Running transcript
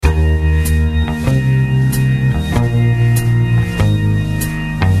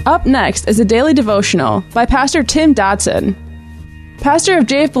Up next is a daily devotional by Pastor Tim Dodson, pastor of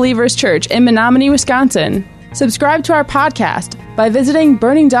JF Believers Church in Menominee, Wisconsin. Subscribe to our podcast by visiting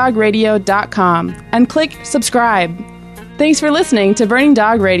burningdogradio.com and click subscribe. Thanks for listening to Burning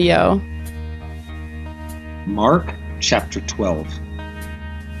Dog Radio. Mark chapter 12.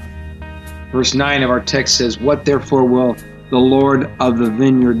 Verse 9 of our text says, "What therefore will the Lord of the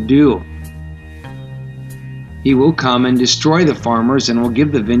vineyard do? He will come and destroy the farmers and will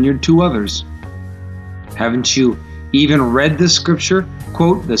give the vineyard to others." Haven't you even read the scripture?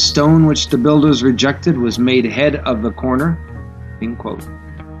 Quote, "The stone which the builders rejected was made head of the corner." End quote.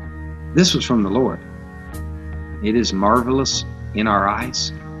 This was from the Lord. It is marvelous in our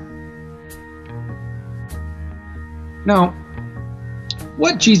eyes. Now,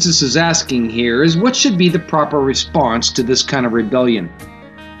 what Jesus is asking here is what should be the proper response to this kind of rebellion.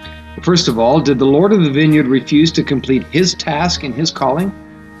 First of all, did the Lord of the vineyard refuse to complete his task and his calling?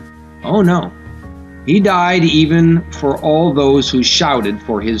 Oh no. He died even for all those who shouted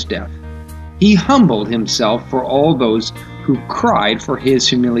for his death. He humbled himself for all those who cried for his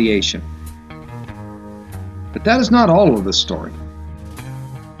humiliation. But that is not all of the story.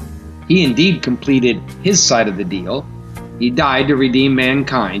 He indeed completed his side of the deal. He died to redeem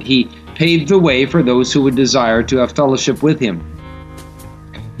mankind. He paved the way for those who would desire to have fellowship with him.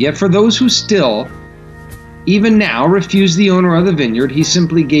 Yet for those who still, even now, refuse the owner of the vineyard, he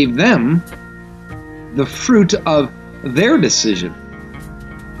simply gave them the fruit of their decision.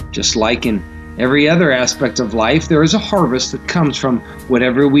 Just like in every other aspect of life, there is a harvest that comes from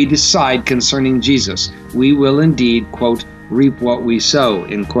whatever we decide concerning Jesus. We will indeed, quote, "reap what we sow,"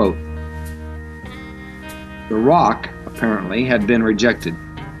 end quote. The rock, apparently, had been rejected.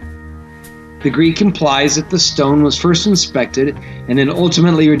 The Greek implies that the stone was first inspected and then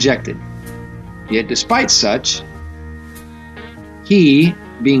ultimately rejected. Yet despite such, he,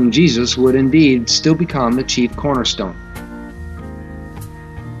 being Jesus, would indeed still become the chief cornerstone.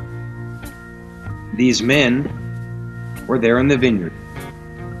 These men were there in the vineyard.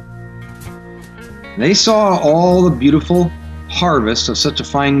 They saw all the beautiful harvest of such a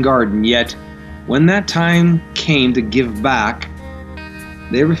fine garden, yet when that time came to give back,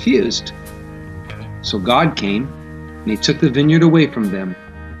 they refused. So God came, and he took the vineyard away from them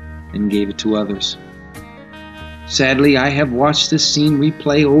and gave it to others. Sadly, I have watched this scene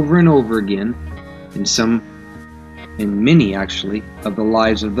replay over and over again in many actually, of the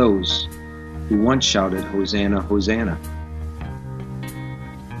lives of those who once shouted, "Hosanna, Hosanna."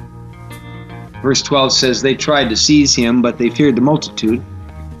 Verse 12 says, "They tried to seize him, but they feared the multitude,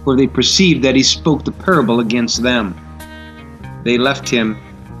 for they perceived that he spoke the parable against them. They left him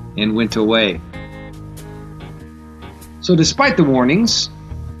and went away." So despite the warnings,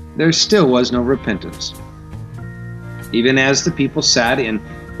 there still was no repentance. Even as the people sat in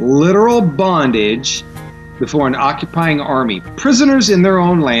literal bondage before an occupying army, prisoners in their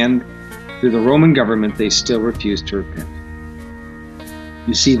own land through the Roman government, they still refused to repent.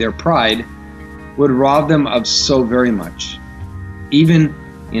 You see, their pride would rob them of so very much, even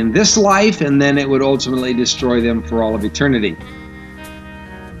in this life, and then it would ultimately destroy them for all of eternity.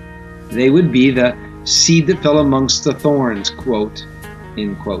 They would be the seed that fell amongst the thorns, quote,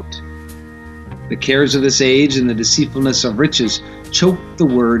 end quote. The cares of this age and the deceitfulness of riches choked the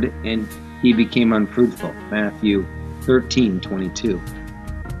word, and he became unfruitful. Matthew 13:22.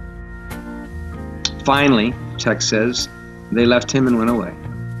 Finally, the text says, they left him and went away.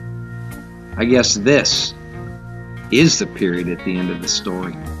 I guess this is the period at the end of the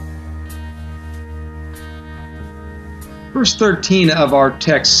story. Verse 13 of our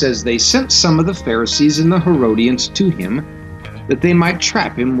text says, "They sent some of the Pharisees and the Herodians to him, that they might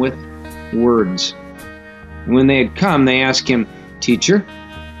trap him with words. And when they had come, they asked him, 'Teacher,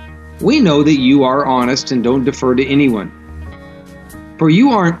 we know that you are honest and don't defer to anyone. For you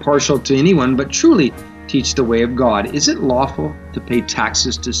aren't partial to anyone, but truly teach the way of God. Is it lawful to pay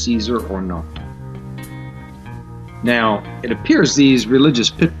taxes to Caesar or not?' Now, it appears these religious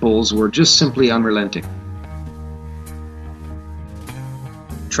pit bulls were just simply unrelenting.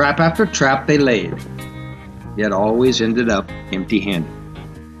 Trap after trap they laid, yet always ended up empty-handed.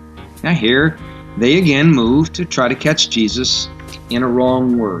 Now here, they again moved to try to catch Jesus in a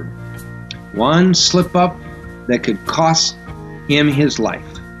wrong word. One slip-up that could cost him his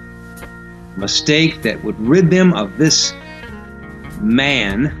life. A mistake that would rid them of this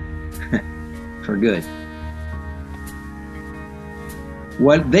man for good.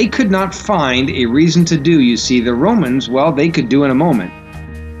 What they could not find a reason to do, you see, the Romans, well, they could do in a moment.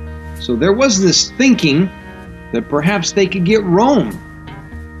 So there was this thinking that perhaps they could get Rome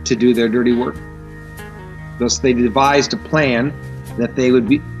to do their dirty work. Thus they devised a plan that they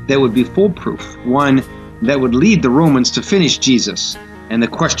that would be foolproof, one that would lead the Romans to finish Jesus. And the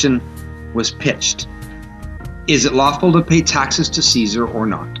question was pitched: is it lawful to pay taxes to Caesar or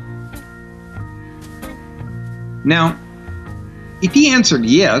not? Now, if he answered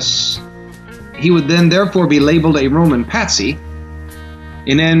yes, he would then therefore be labeled a Roman patsy,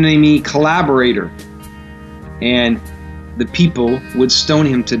 an enemy collaborator, and the people would stone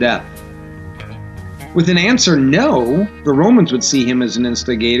him to death. With an answer no, the Romans would see him as an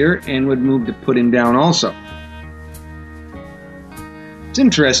instigator and would move to put him down also. It's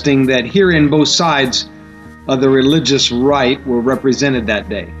interesting that herein both sides of the religious right were represented that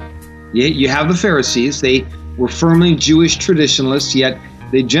day. You have the Pharisees. They were firmly Jewish traditionalists, yet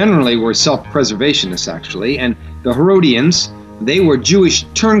they generally were self-preservationists, actually. And the Herodians, they were Jewish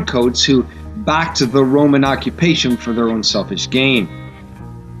turncoats who backed the Roman occupation for their own selfish gain.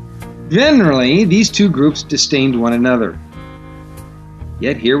 Generally, these two groups disdained one another.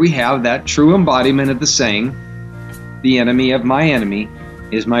 Yet here we have that true embodiment of the saying, "The enemy of my enemy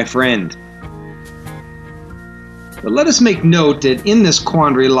is my friend." But let us make note that in this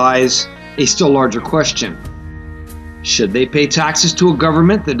quandary lies a still larger question. Should they pay taxes to a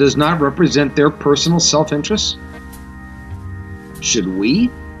government that does not represent their personal self-interest? Should we?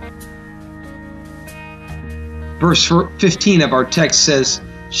 Verse 15 of our text says,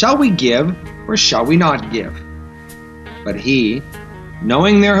 "Shall we give or shall we not give?" But he,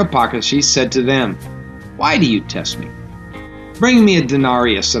 knowing their hypocrisy, said to them, "Why do you test me? Bring me a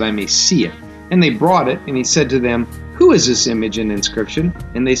denarius that I may see it." And they brought it, and he said to them, "Who is this image and inscription?"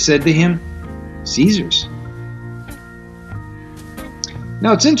 And they said to him, "Caesar's."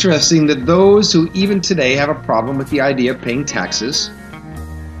 Now it's interesting that those who even today have a problem with the idea of paying taxes,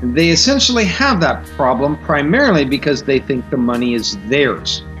 they essentially have that problem primarily because they think the money is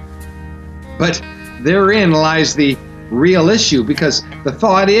theirs. But therein lies the real issue, because the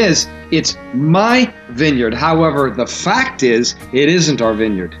thought is, it's my vineyard. However, the fact is, it isn't our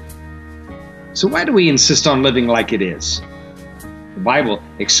vineyard. So why do we insist on living like it is? The Bible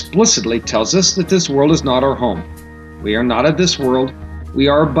explicitly tells us that this world is not our home. We are not of this world. We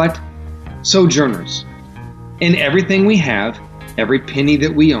are but sojourners. And everything we have, every penny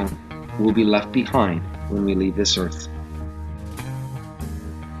that we own, will be left behind when we leave this earth.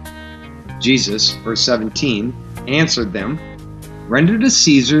 Jesus, verse 17, answered them, "Render to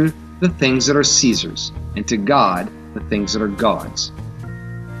Caesar the things that are Caesar's, and to God the things that are God's."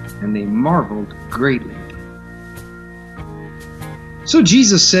 And they marveled greatly. So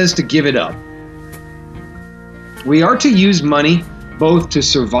Jesus says to give it up. We are to use money both to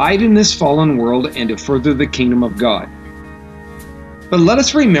survive in this fallen world and to further the kingdom of God. But let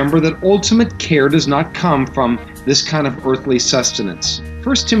us remember that ultimate care does not come from this kind of earthly sustenance.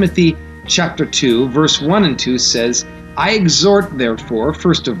 1 Timothy chapter 2, verse 1 and 2 says, "I exhort, therefore,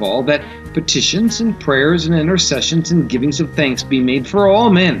 first of all, that petitions and prayers and intercessions and givings of thanks be made for all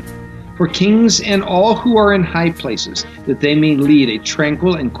men, for kings and all who are in high places, that they may lead a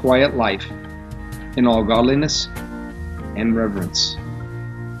tranquil and quiet life, in all godliness and reverence."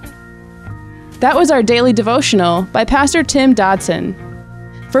 That was our daily devotional by Pastor Tim Dodson.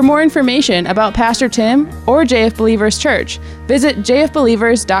 For more information about Pastor Tim or JF Believers Church, visit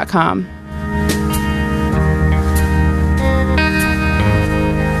jfbelievers.com.